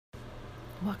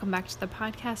Welcome back to the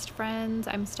podcast, friends.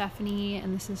 I'm Stephanie,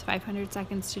 and this is 500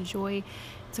 Seconds to Joy.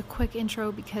 It's a quick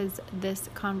intro because this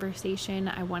conversation,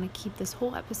 I want to keep this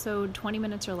whole episode 20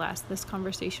 minutes or less. This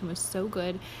conversation was so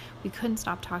good. We couldn't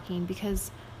stop talking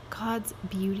because God's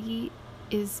beauty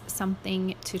is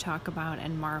something to talk about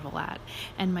and marvel at.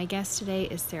 And my guest today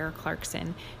is Sarah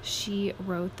Clarkson. She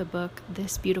wrote the book,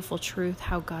 This Beautiful Truth,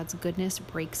 How God's Goodness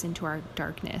Breaks into Our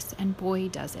Darkness. And boy,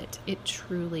 does it. It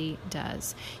truly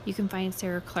does. You can find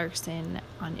Sarah Clarkson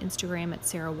on Instagram at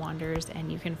Sarah Wanders, and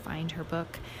you can find her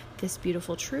book, This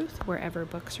Beautiful Truth, wherever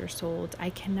books are sold. I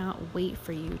cannot wait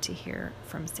for you to hear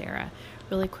from Sarah.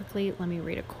 Really quickly, let me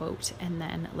read a quote and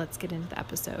then let's get into the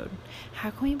episode. How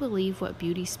can we believe what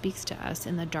beauty speaks to us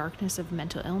in the darkness of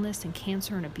mental illness and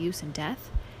cancer and abuse and death?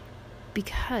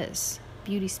 Because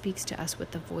beauty speaks to us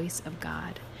with the voice of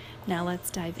God. Now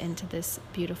let's dive into this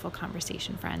beautiful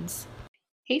conversation, friends.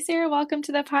 Hey, Sarah, welcome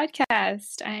to the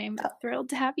podcast. I'm thrilled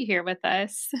to have you here with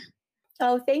us.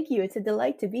 Oh, thank you. It's a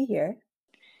delight to be here.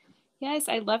 Yes,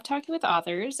 I love talking with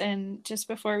authors. And just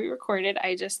before we recorded,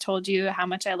 I just told you how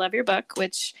much I love your book,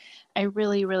 which I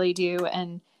really, really do.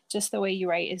 And just the way you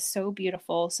write is so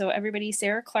beautiful. So, everybody,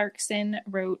 Sarah Clarkson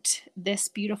wrote This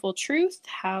Beautiful Truth,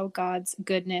 How God's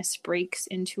Goodness Breaks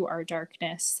into Our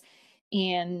Darkness.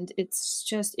 And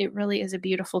it really is a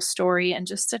beautiful story and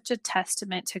just such a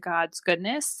testament to God's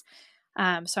goodness.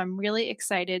 So, I'm really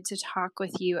excited to talk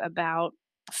with you about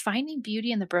finding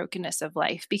beauty in the brokenness of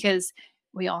life because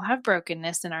we all have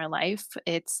brokenness in our life.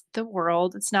 It's the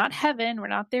world, it's not heaven. We're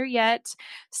not there yet.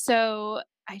 So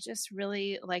I just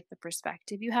really like the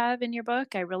perspective you have in your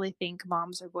book. I really think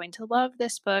moms are going to love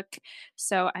this book.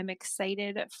 So I'm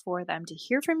excited for them to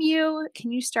hear from you.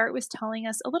 Can you start with telling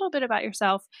us a little bit about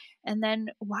yourself and then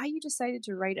why you decided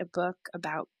to write a book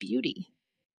about beauty?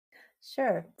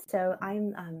 Sure. So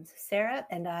I'm Sarah,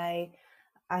 and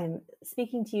I'm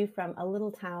speaking to you from a little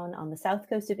town on the south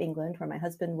coast of England where my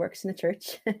husband works in a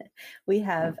church. We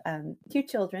have two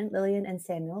children, Lillian and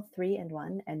Samuel, 3 and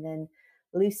 1, and then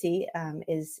Lucy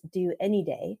is due any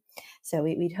day. So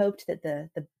we'd hoped that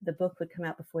the book would come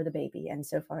out before the baby, and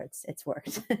so far it's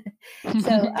worked.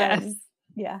 so Yes.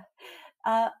 yeah,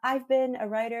 I've been a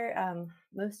writer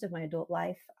most of my adult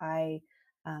life. I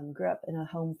grew up in a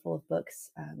home full of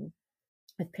books.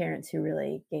 With parents who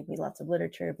really gave me lots of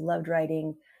literature, loved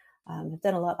writing. I've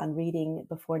done a lot on reading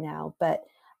before now, but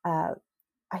uh,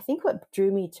 I think what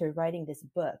drew me to writing this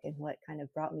book and what kind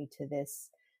of brought me to this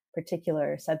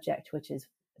particular subject, which is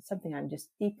something I'm just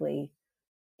deeply,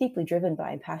 deeply driven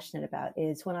by and passionate about,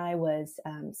 is when I was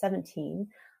 17,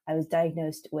 I was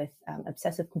diagnosed with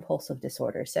obsessive compulsive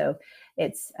disorder. So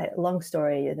it's a long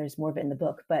story. There's more of it in the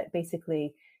book, but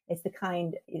basically, it's the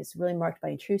kind is really marked by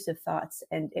intrusive thoughts,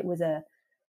 and it was a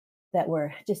that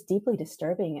were just deeply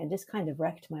disturbing and just kind of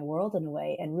wrecked my world in a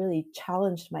way and really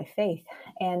challenged my faith.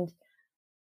 And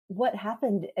what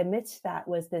happened amidst that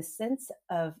was this sense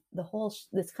of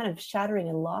this kind of shattering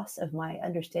and loss of my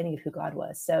understanding of who God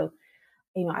was. So,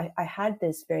 I had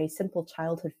this very simple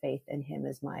childhood faith in him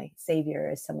as my savior,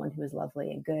 as someone who was lovely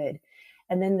and good.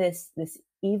 And then this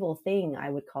evil thing, I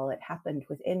would call it, happened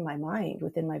within my mind,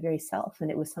 within my very self. And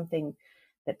it was something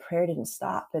that prayer didn't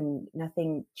stop and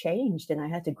nothing changed. And I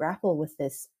had to grapple with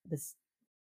this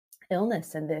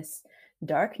illness and this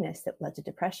darkness that led to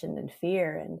depression and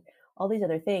fear and all these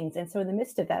other things. And so in the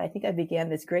midst of that, I think I began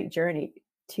this great journey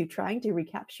to trying to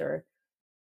recapture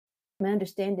my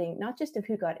understanding, not just of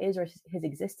who God is or his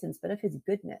existence, but of his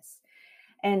goodness.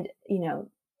 And,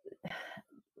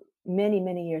 many,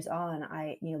 many years on,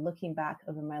 looking back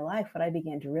over my life, what I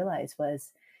began to realize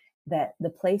was that the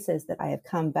places that I have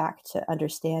come back to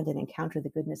understand and encounter the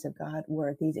goodness of God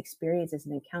were these experiences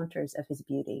and encounters of his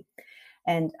beauty.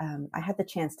 And I had the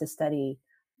chance to study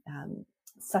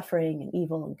suffering and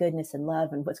evil and goodness and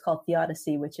love and what's called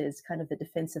theodicy, which is kind of the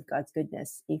defense of God's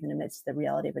goodness, even amidst the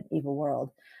reality of an evil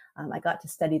world. I got to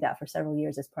study that for several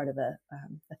years as part of a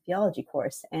theology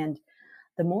course. And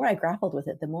the more I grappled with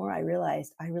it, the more I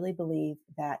realized I really believe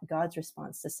that God's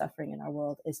response to suffering in our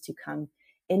world is to come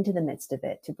into the midst of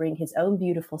it, to bring his own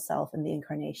beautiful self in the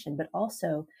incarnation, but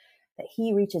also that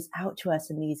he reaches out to us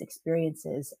in these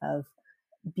experiences of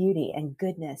beauty and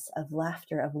goodness, of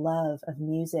laughter, of love, of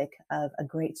music, of a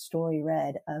great story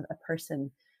read, of a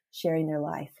person sharing their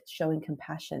life, showing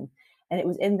compassion. And it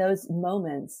was in those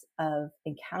moments of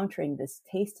encountering this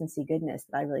taste and see goodness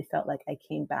that I really felt like I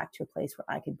came back to a place where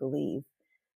I could believe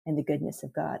in the goodness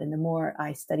of God. And the more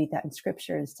I studied that in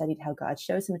scripture and studied how God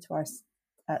shows him to us,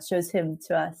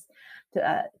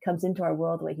 comes into our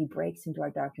world, the way he breaks into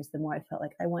our darkness, the more I felt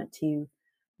like I want to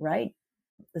write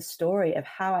the story of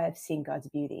how I have seen God's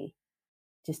beauty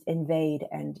just invade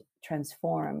and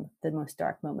transform the most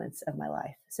dark moments of my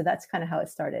life. So that's kind of how it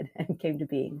started and came to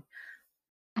being.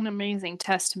 An amazing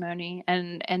testimony,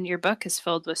 and your book is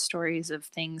filled with stories of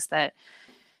things that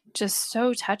just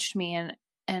so touched me,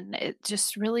 and it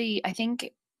just really, I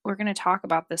think we're going to talk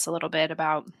about this a little bit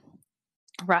about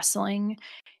wrestling.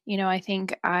 I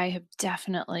think I have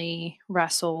definitely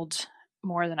wrestled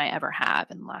more than I ever have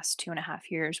in the last 2.5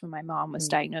 years when my mom was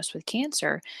Mm, diagnosed with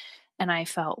cancer. And I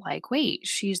felt like, wait,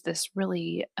 she's this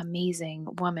really amazing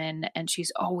woman and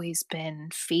she's always been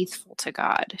faithful to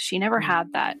God. She never had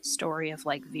mm, that story of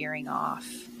like veering off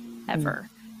mm, ever.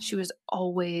 She was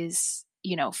always,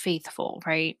 faithful,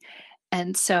 right?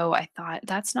 And so I thought,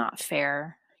 that's not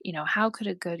fair. How could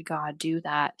a good God do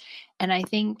that? And I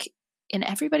think in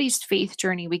everybody's faith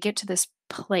journey, we get to this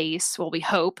place, well, we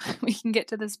hope we can get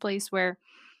to this place where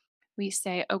we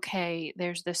say, okay,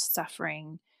 there's this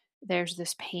suffering, there's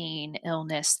this pain,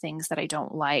 illness, things that I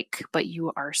don't like, but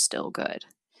you are still good.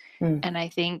 mm, And I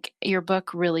think your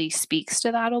book really speaks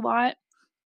to that a lot.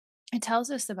 It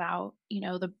tells us about,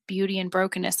 the beauty and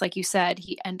brokenness. Like you said,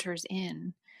 he enters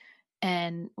in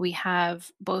and we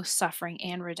have both suffering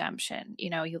and redemption.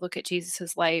 You look at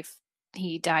Jesus's life,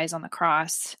 he dies on the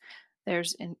cross.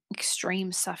 There's an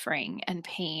extreme suffering and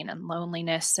pain and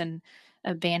loneliness and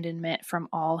abandonment from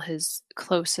all his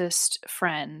closest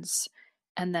friends.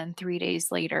 And then 3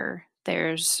 days later,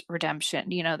 there's redemption,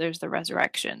 there's the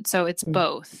resurrection. So it's mm,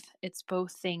 both. It's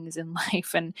both things in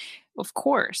life. And of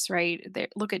course, right?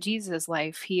 Look at Jesus'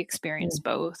 life. He mm, experienced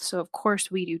both. So of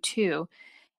course we do too.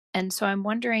 And so I'm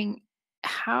wondering,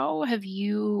 how have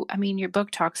you, I mean, your book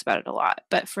talks about it a lot,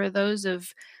 but for those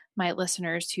of my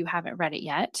listeners who haven't read it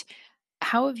yet,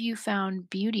 how have you found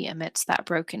beauty amidst that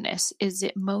brokenness? Is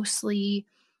it mostly,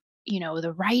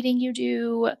 the writing you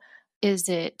do? Is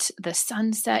it the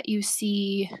sunset you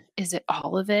see? Is it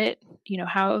all of it?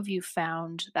 How have you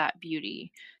found that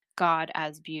beauty, God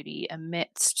as beauty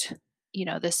amidst,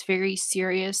 this very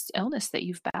serious illness that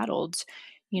you've battled,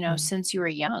 mm, since you were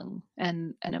young?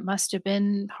 And it must have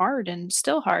been hard and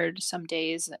still hard some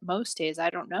days, most days,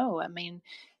 I don't know. I mean,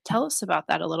 tell us about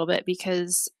that a little bit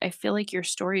because I feel like your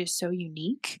story is so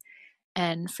unique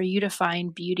and for you to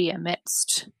find beauty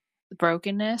amidst the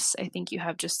brokenness, I think you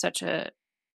have just such a,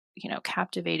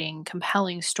 captivating,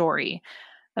 compelling story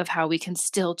of how we can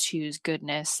still choose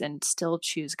goodness and still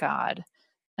choose God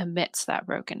amidst that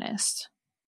brokenness.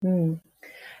 mm.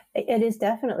 It is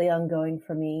definitely ongoing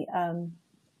for me.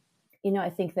 I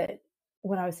think that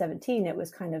when I was 17, it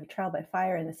was kind of trial by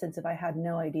fire in the sense of I had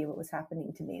no idea what was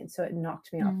happening to me, and so it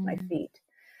knocked me off my Mm, feet.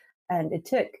 And it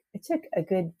took a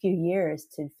good few years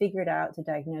to figure it out, to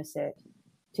diagnose it,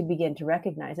 to begin to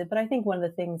recognize it. But I think one of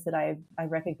the things that I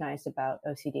recognized about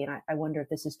OCD, and I wonder if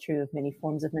this is true of many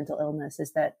forms of mental illness,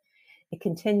 is that it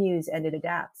continues and it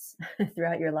adapts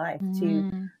throughout your life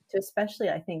mm, to especially,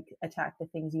 I think, attack the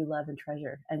things you love and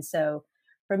treasure. And so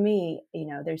for me,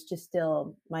 there's just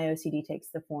still my OCD takes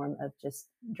the form of just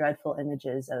dreadful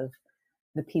images of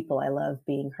the people I love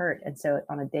being hurt. And so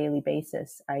on a daily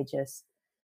basis, I just,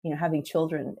 having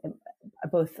children,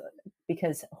 both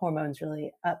because hormones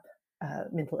really up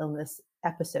mental illness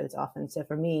episodes often. So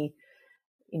for me,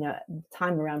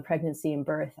 time around pregnancy and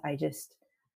birth,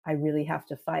 I really have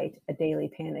to fight a daily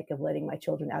panic of letting my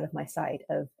children out of my sight,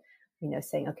 of,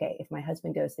 saying, okay, if my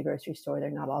husband goes to the grocery store, they're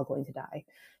not all going to die.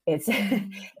 It's,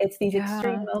 mm. it's these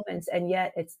extreme Yeah. moments. And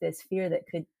yet it's this fear that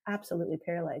could absolutely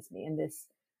paralyze me, and this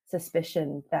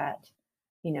suspicion that,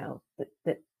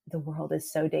 that the world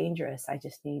is so dangerous. I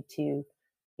just need to,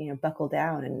 buckle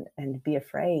down and be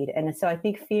afraid. And so I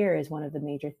think fear is one of the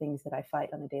major things that I fight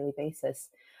on a daily basis.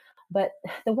 But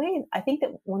the way I think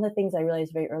that one of the things I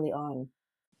realized very early on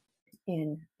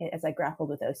in as I grappled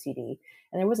with OCD,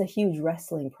 and there was a huge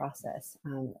wrestling process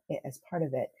as part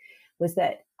of it, was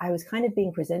that I was kind of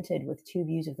being presented with two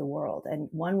views of the world, and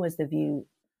one was the view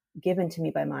given to me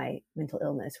by my mental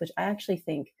illness, which I actually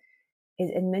think is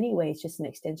in many ways just an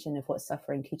extension of what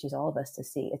suffering teaches all of us to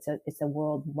see. It's a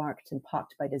world marked and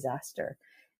pocked by disaster.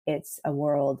 It's a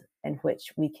world in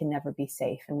which we can never be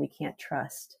safe and we can't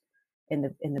trust in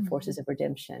the forces Mhm, of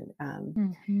redemption.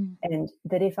 mhm, And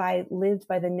that if I lived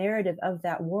by the narrative of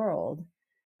that world,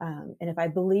 and if I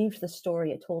believed the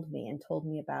story it told me and told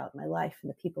me about my life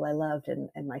and the people I loved and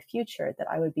my future,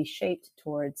 that I would be shaped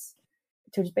towards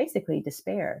basically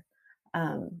despair.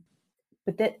 Um,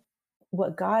 but that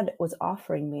what God was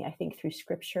offering me, I think, through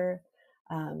Scripture,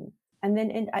 um, and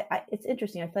then it's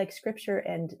interesting. I feel like Scripture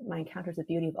and my encounters of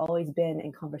beauty have always been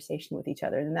in conversation with each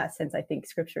other. And in that sense, I think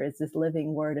Scripture is this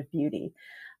living word of beauty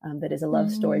that is a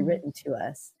love story mm. written to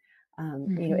us. It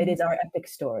Mm-hmm. is our epic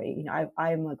story.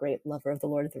 I'm a great lover of the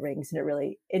Lord of the Rings, and it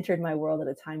really entered my world at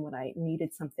a time when I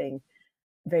needed something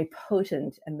very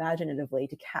potent imaginatively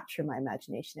to capture my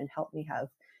imagination and help me have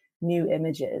new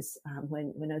images,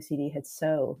 when OCD had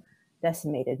so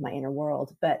decimated my inner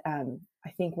world. But I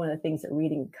think one of the things that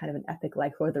reading kind of an epic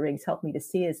like Lord of the Rings helped me to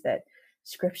see is that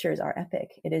scriptures are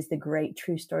epic. It is the great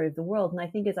true story of the world. And I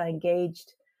think as I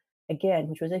engaged again,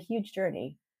 which was a huge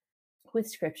journey with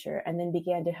scripture, and then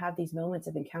began to have these moments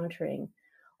of encountering,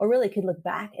 or really could look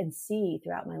back and see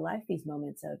throughout my life these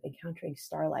moments of encountering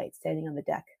starlight, standing on the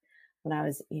deck when I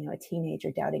was, a teenager,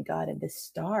 doubting God, and this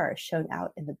star shone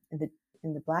out in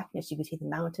the blackness. You could see the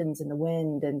mountains and the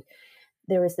wind, and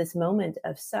there was this moment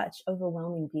of such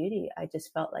overwhelming beauty. I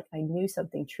just felt like I knew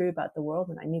something true about the world,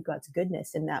 and I knew God's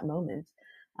goodness in that moment.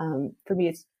 For me,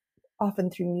 it's often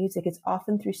through music. It's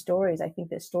often through stories. I think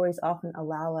that stories often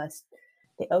allow us,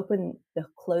 they open the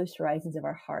closed horizons of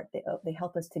our heart. They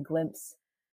help us to glimpse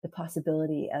the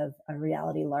possibility of a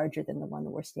reality larger than the one that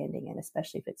we're standing in,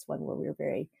 especially if it's one where we're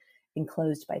very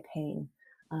enclosed by pain.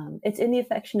 It's in the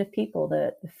affection of people,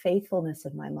 the faithfulness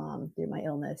of my mom through my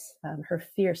illness, her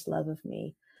fierce love of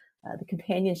me, the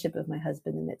companionship of my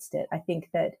husband amidst it. I think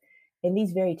that in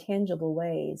these very tangible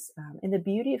ways, in the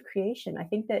beauty of creation, I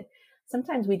think that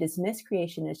sometimes we dismiss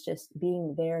creation as just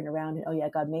being there and around, and oh yeah,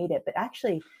 God made it. But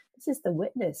actually, this is the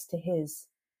witness to his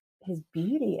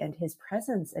beauty and his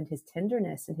presence and his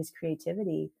tenderness and his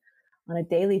creativity on a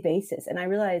daily basis. And I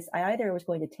realized I either was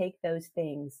going to take those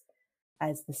things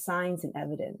as the signs and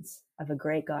evidence of a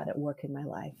great God at work in my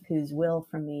life, whose will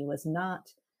for me was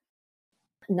not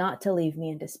to leave me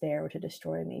in despair or to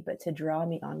destroy me, but to draw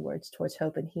me onwards towards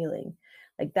hope and healing.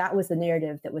 Like that was the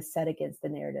narrative that was set against the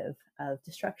narrative of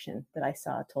destruction that I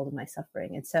saw told in my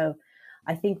suffering. And so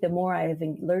I think the more I have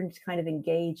learned to kind of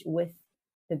engage with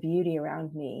the beauty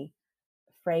around me,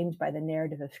 framed by the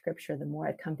narrative of scripture, the more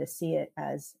I come to see it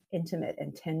as intimate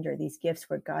and tender, these gifts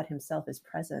where God himself is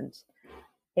present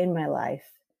in my life,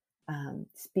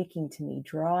 speaking to me,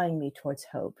 drawing me towards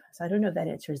hope. So I don't know if that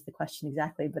answers the question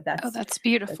exactly, but Oh, that's that's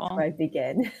beautiful. where I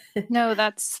begin. No,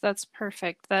 that's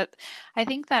perfect. That I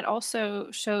think that also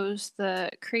shows the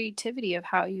creativity of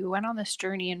how you went on this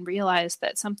journey and realized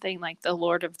that something like The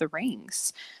Lord of the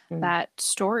Rings, Mm, that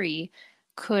story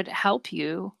could help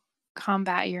you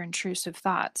combat your intrusive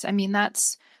thoughts. I mean,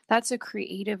 that's a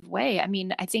creative way. I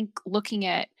mean, I think looking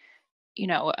at,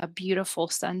 a beautiful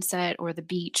sunset or the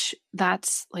beach,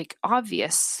 that's like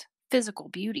obvious physical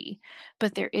beauty,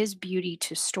 but there is beauty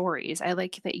to stories. I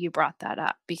like that you brought that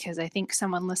up because I think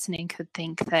someone listening could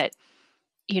think that,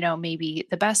 maybe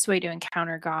the best way to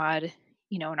encounter God,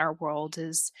 in our world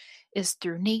is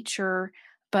through nature,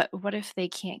 but what if they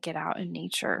can't get out in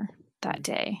nature that mm,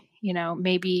 day?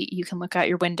 Maybe you can look out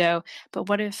your window, but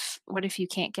what if you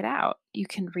can't get out? You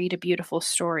can read a beautiful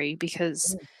story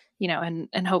because, mm,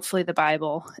 and hopefully the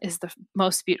Bible is the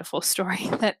most beautiful story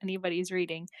that anybody's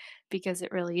reading because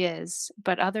it really is.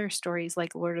 But other stories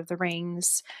like Lord of the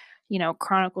Rings,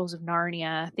 Chronicles of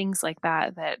Narnia, things like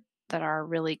that are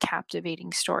really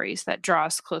captivating stories that draw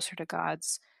us closer to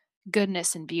God's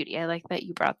goodness and beauty. I like that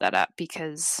you brought that up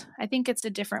because I think it's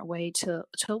a different way to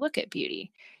look at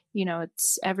beauty.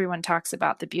 It's everyone talks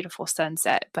about the beautiful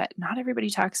sunset, but not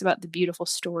everybody talks about the beautiful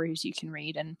stories you can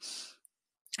read and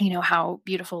how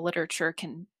beautiful literature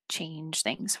can change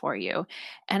things for you.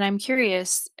 And I'm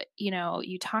curious,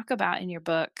 you talk about in your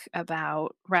book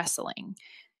about wrestling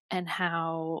and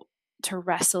how to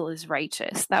wrestle is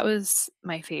righteous. That was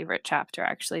my favorite chapter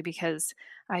actually because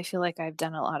I feel like I've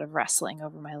done a lot of wrestling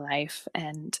over my life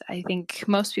and I think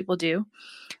most people do.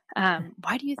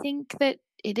 Why do you think that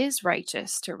it is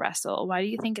righteous to wrestle? Why do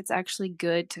you think it's actually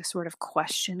good to sort of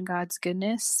question God's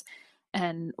goodness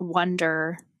and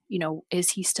wonder, is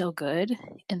he still good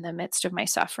in the midst of my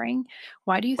suffering?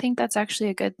 Why do you think that's actually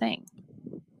a good thing?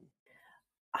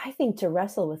 I think to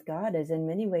wrestle with God is in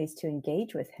many ways to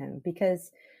engage with him,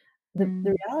 because the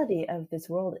Mm, reality of this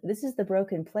world, this is the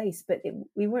broken place, but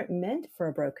we weren't meant for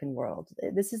a broken world.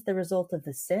 This is the result of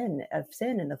the sin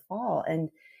and the fall. And,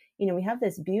 we have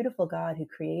this beautiful God who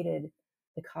created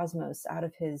the cosmos out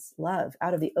of his love,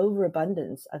 out of the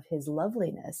overabundance of his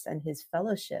loveliness and his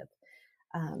fellowship,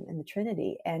 in the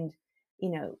Trinity. And,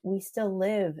 we still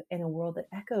live in a world that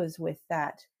echoes with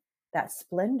that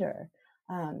splendor.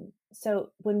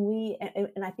 So when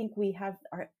and I think we have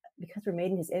because we're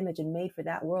made in his image and made for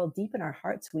that world, deep in our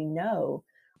hearts, we know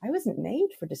I wasn't made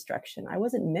for destruction. I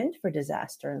wasn't meant for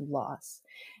disaster and loss.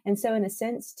 And so, in a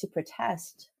sense, to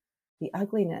protest the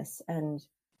ugliness and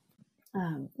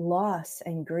loss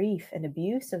and grief and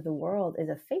abuse of the world is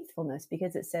a faithfulness,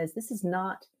 because it says this is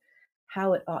not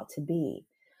how it ought to be.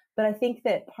 But I think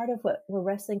that part of what where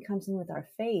wrestling comes in with our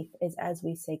faith is as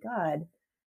we say, God,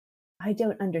 I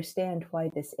don't understand why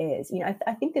this is.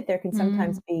 I think that there can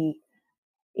sometimes Mm, be,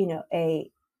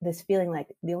 a this feeling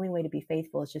like the only way to be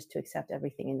faithful is just to accept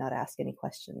everything and not ask any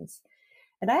questions.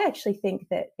 And I actually think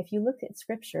that if you look at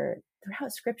scripture,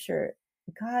 throughout scripture,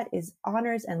 God is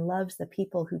honors and loves the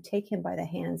people who take him by the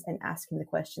hands and ask him the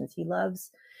questions. He loves,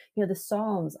 the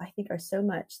Psalms, I think, are so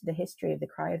much the history of the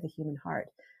cry of the human heart,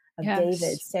 of David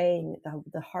yes. saying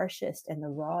the harshest and the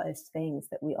rawest things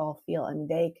that we all feel. I mean,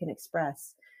 they can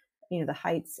express, the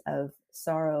heights of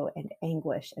sorrow and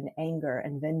anguish and anger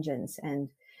and vengeance, and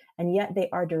yet they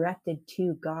are directed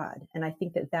to God. And I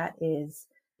think that that is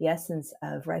the essence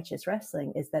of righteous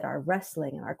wrestling, is that our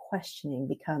wrestling and our questioning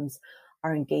becomes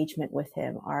our engagement with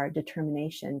him, our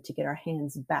determination to get our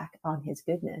hands back on his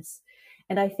goodness.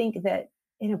 And I think that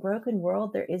in a broken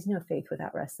world, there is no faith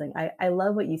without wrestling. I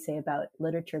love what you say about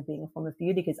literature being a form of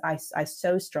beauty, because I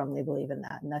so strongly believe in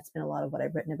that. And that's been a lot of what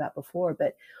I've written about before.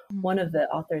 But one of Mhm. the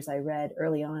authors I read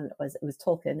early on was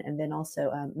Tolkien, and then also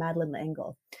Madeleine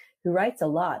L'Engle, who writes a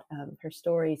lot. Her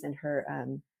stories and her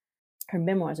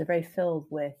memoirs are very filled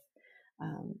with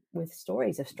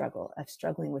stories of struggle, of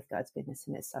struggling with God's goodness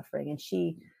and his suffering. And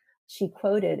she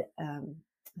quoted,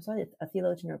 I'm sorry, a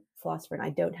theologian or philosopher, and I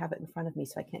don't have it in front of me,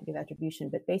 so I can't give attribution.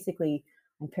 But basically,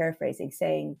 I'm paraphrasing,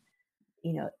 saying,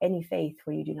 any faith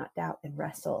where you do not doubt and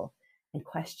wrestle and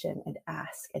question and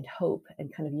ask and hope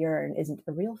and kind of yearn isn't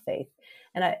a real faith.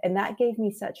 And that gave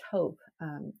me such hope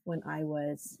when I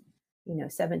was,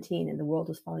 17 and the world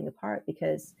was falling apart,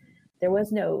 because there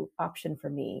was no option for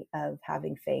me of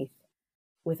having faith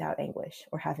without anguish,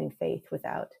 or having faith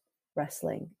without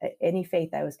wrestling. Any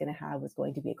faith I was going to have was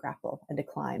going to be a grapple and a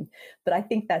climb. But I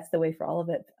think that's the way for all of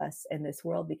us in this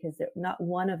world, because not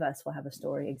one of us will have a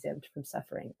story exempt from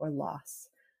suffering or loss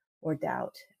or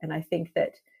doubt. And I think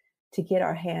that to get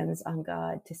our hands on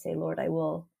God, to say, Lord, I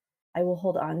will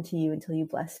hold on to you until you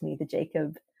bless me, the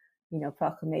Jacob,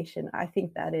 proclamation. I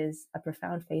think that is a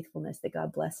profound faithfulness that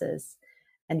God blesses,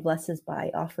 and blesses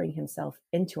by offering himself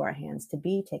into our hands to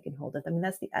be taken hold of. I mean,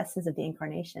 that's the essence of the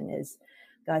incarnation, is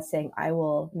God saying, I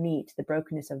will meet the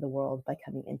brokenness of the world by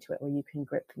coming into it, where you can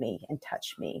grip me and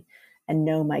touch me and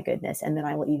know my goodness, and then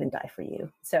I will even die for you.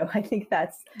 So I think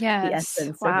that's the Yes.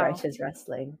 essence of Wow. righteous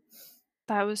wrestling.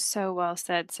 That was so well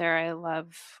said, Sarah.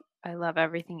 I love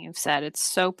everything you've said. It's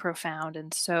so profound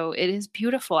and so it is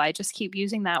beautiful. I just keep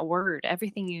using that word.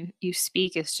 Everything you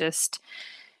speak is just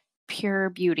pure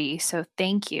beauty. So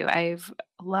thank you. I've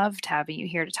loved having you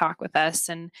here to talk with us.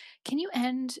 And can you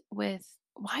end with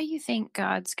why you think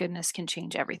God's goodness can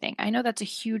change everything? I know that's a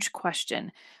huge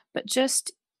question, but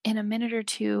just in a minute or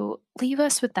two, leave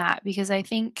us with that, because I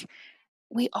think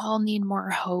we all need more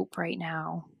hope right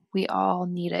now. We all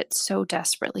need it so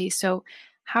desperately. So,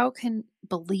 how can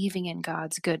believing in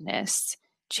God's goodness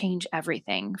change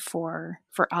everything for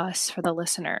us, for the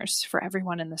listeners, for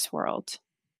everyone in this world?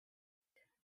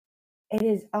 It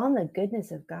is on the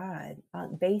goodness of God,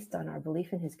 based on our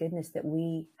belief in his goodness, that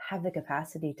we have the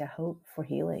capacity to hope for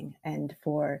healing and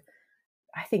for,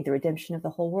 I think, the redemption of the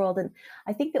whole world. And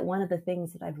I think that one of the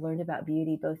things that I've learned about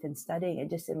beauty, both in studying and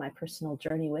just in my personal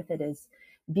journey with it, is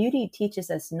beauty teaches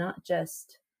us not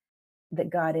just that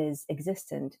God is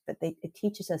existent, but it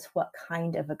teaches us what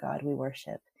kind of a God we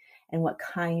worship, and what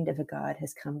kind of a God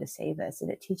has come to save us.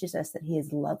 And it teaches us that he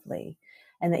is lovely,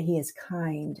 and that he is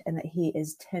kind, and that he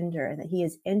is tender, and that he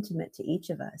is intimate to each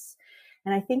of us.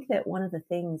 And I think that one of the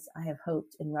things I have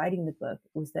hoped in writing the book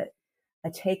was that a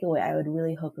takeaway I would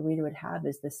really hope a reader would have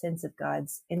is the sense of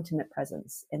God's intimate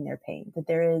presence in their pain, that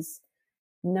there is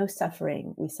no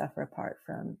suffering we suffer apart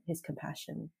from his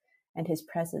compassion and his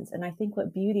presence. And I think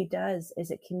what beauty does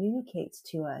is it communicates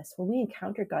to us, when we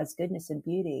encounter God's goodness and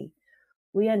beauty,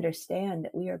 we understand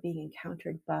that we are being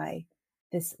encountered by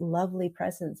this lovely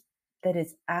presence that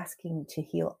is asking to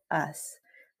heal us,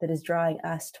 that is drawing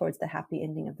us towards the happy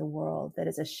ending of the world, that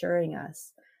is assuring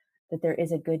us that there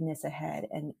is a goodness ahead,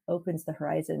 and opens the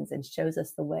horizons and shows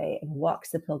us the way and walks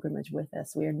the pilgrimage with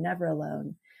us. We are never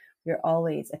alone. We are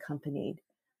always accompanied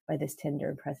by this tender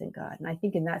and present God. And I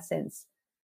think in that sense,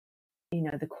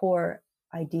 the core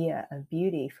idea of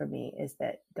beauty for me is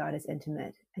that God is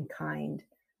intimate and kind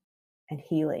and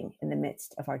healing in the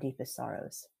midst of our deepest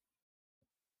sorrows.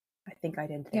 I think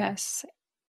I'd end there. Yes.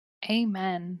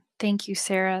 Amen. Thank you,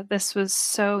 Sarah. This was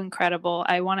so incredible.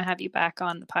 I want to have you back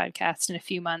on the podcast in a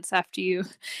few months after you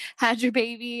had your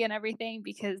baby and everything,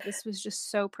 because this was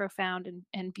just so profound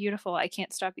and beautiful. I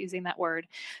can't stop using that word.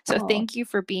 So Oh, thank you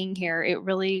for being here. It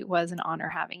really was an honor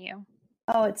having you.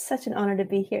 oh, it's such an honor to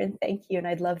be here, and thank you. And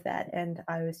I'd love that. And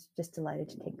I was just delighted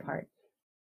to take part.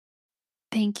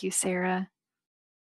 Thank you, Sarah.